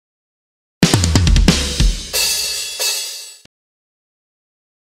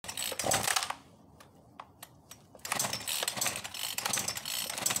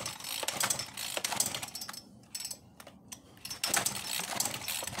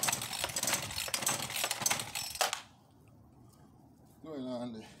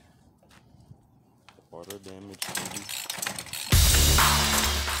damage, maybe.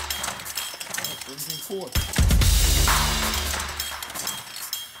 Everything forward.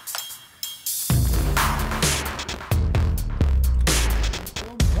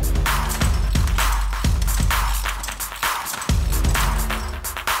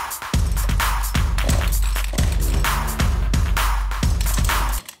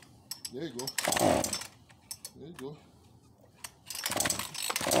 There you go. There you go.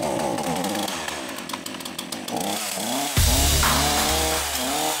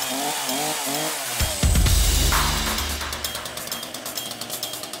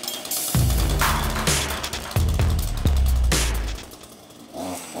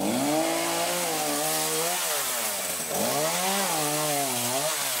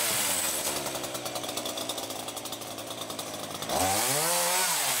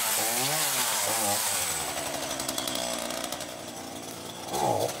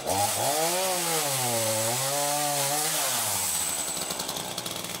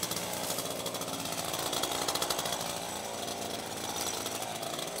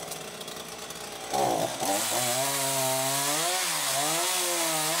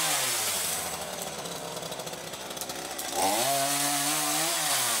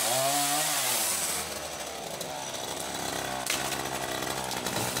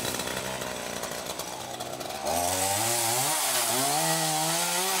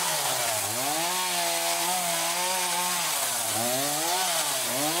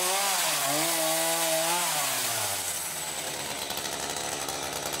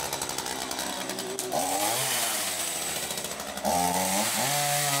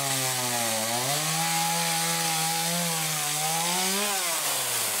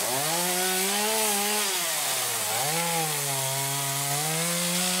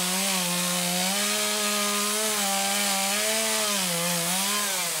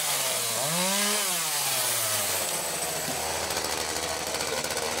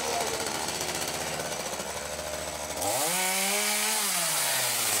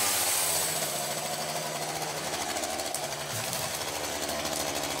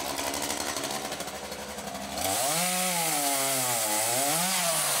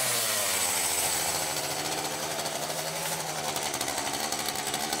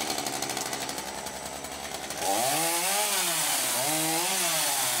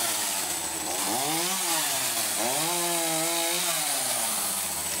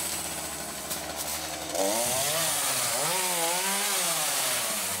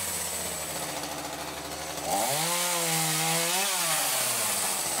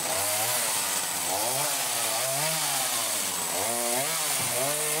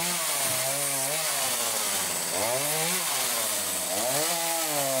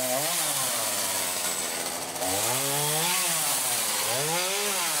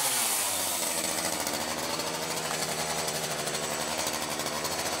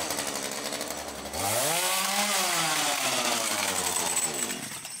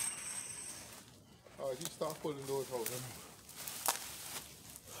 Start pulling those out.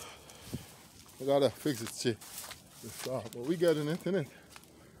 I gotta fix this shit. But we getting it, innit?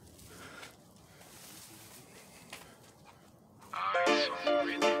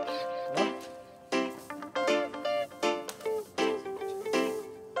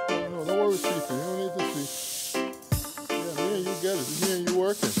 No, don't worry, Chief. You don't need to sleep. Yeah, me and you get it. Me and you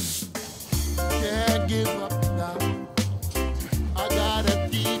working. Can't give up now. I gotta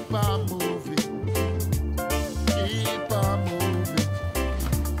keep on moving. Keep on moving.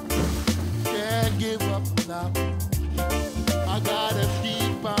 Can't give up now. I gotta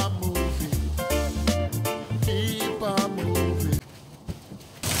keep on moving. Keep on moving.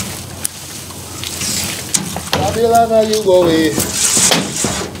 Babylon, you go away.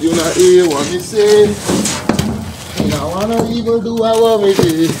 You not hear what me say. You not wanna even do what me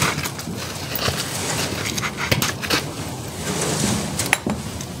do.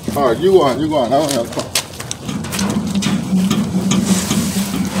 Alright, you go on. I want to come.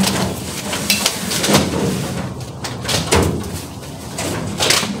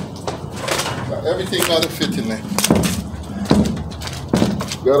 Everything gotta fit in there.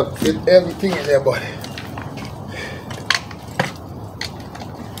 Gotta fit everything in there, buddy.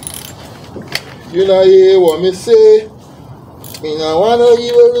 You know hear what me say. Me not wanna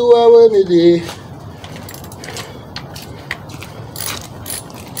even do what me do.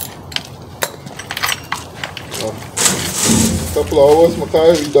 Couple of hours,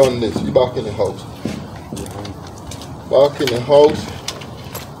 Makai, we done this. We back in the house. Back in the house.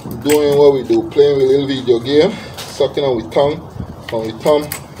 Doing what we do, playing with a little video game, sucking on with tongue,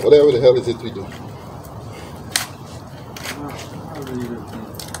 whatever the hell is it we do.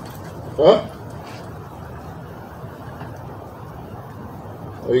 Huh?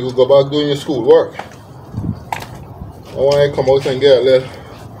 Or you could go back doing your school work. I want you to come out and get a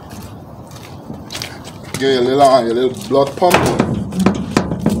little blood pump.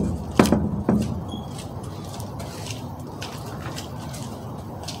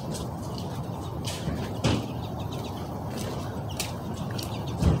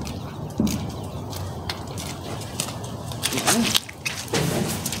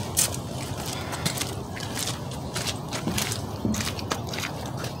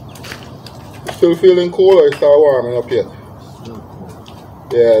 Still feeling cold or it start warming up yet?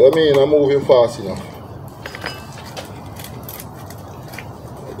 Yeah, that means I'm moving fast enough.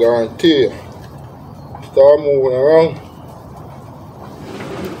 I guarantee you. Start moving around.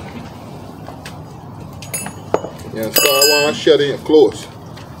 You start wanting to shed in your clothes.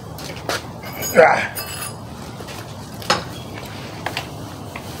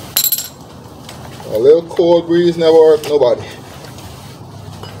 A little cold breeze never hurt nobody.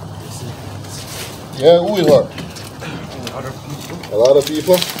 Yeah, who is hurt? A lot of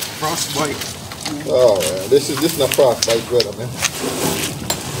people. Frostbite. Oh man, this is not frostbite weather, man.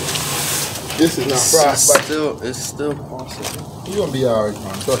 This is not frostbite. It's still possible. You're gonna be alright,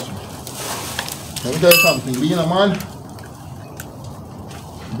 man. Trust me. Let me tell you something. Being a man,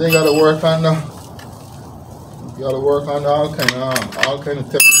 they gotta work on the. You gotta work on all kind of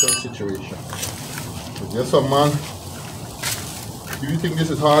technical situation. But get some man. Do you think this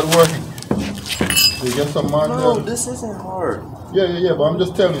is hard working? You get some man. No, this isn't hard. Yeah, but I'm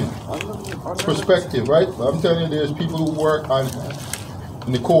just telling you. Perspective, right? But I'm telling you, there's people who work on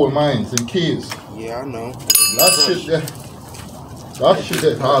in the coal mines, in caves. Yeah, I know. That shit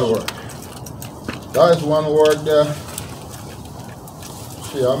that's hard work. That is one work there.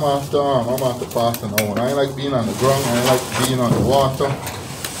 Shit, I'm after passing out. I ain't like being on the ground, I ain't like being on the water.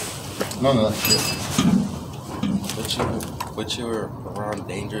 None of that shit. But you were around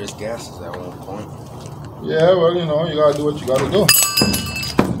dangerous gases at one point. Yeah, well, you know, you gotta do what you gotta do.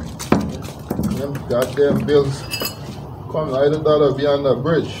 Them goddamn bills come, either that or be on that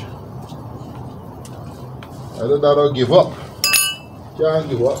bridge. Either that or give up. Can't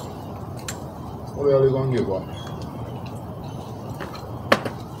give up. What the hell are you gonna give up?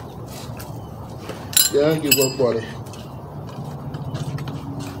 Can't give up, buddy.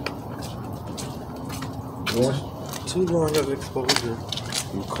 You want? Too long of exposure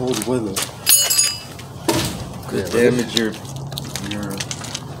in cold weather could Yeah, damage your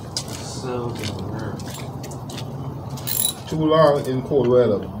cells and nerves. Too long in cold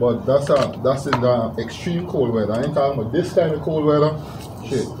weather, but that's in the extreme cold weather. I ain't talking about this kind of cold weather.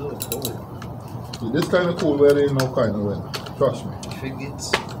 Shit. It's still cold. This kind of cold weather ain't no kind of weather. Trust me. If it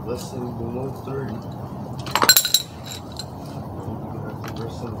gets less than below 30,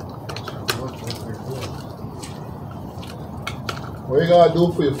 What you gotta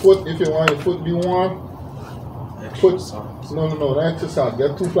do for your foot, if you want your foot to be warm, put no, the exercise.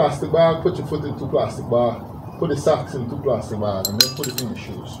 Get 2 plastic bags, put your foot in 2 plastic bags, put the socks in 2 plastic bags, and then put it in your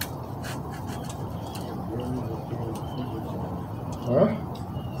shoes. Huh?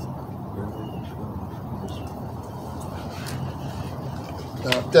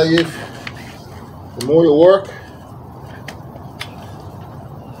 I'll tell you, the more you work,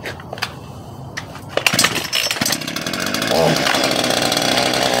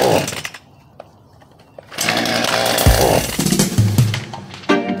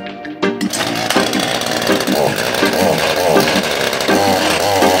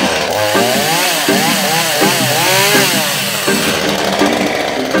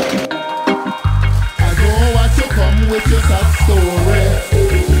 with your sad story.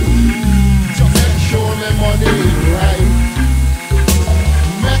 Just make sure the money is right.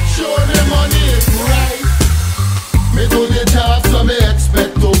 Make sure the money is right. Me do the job so me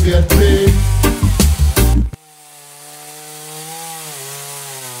expect to get paid.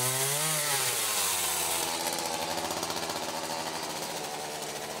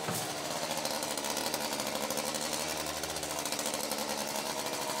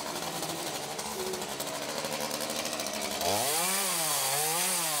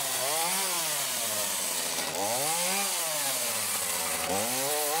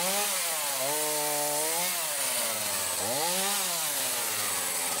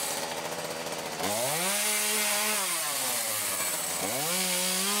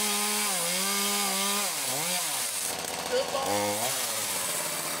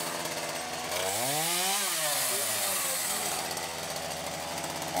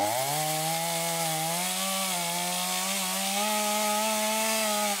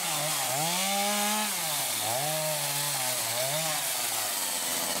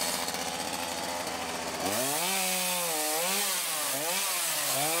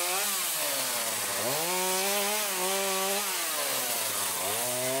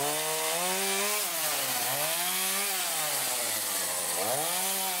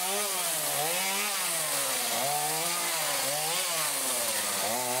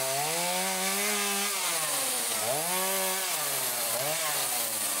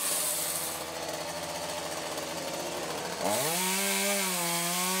 Oh.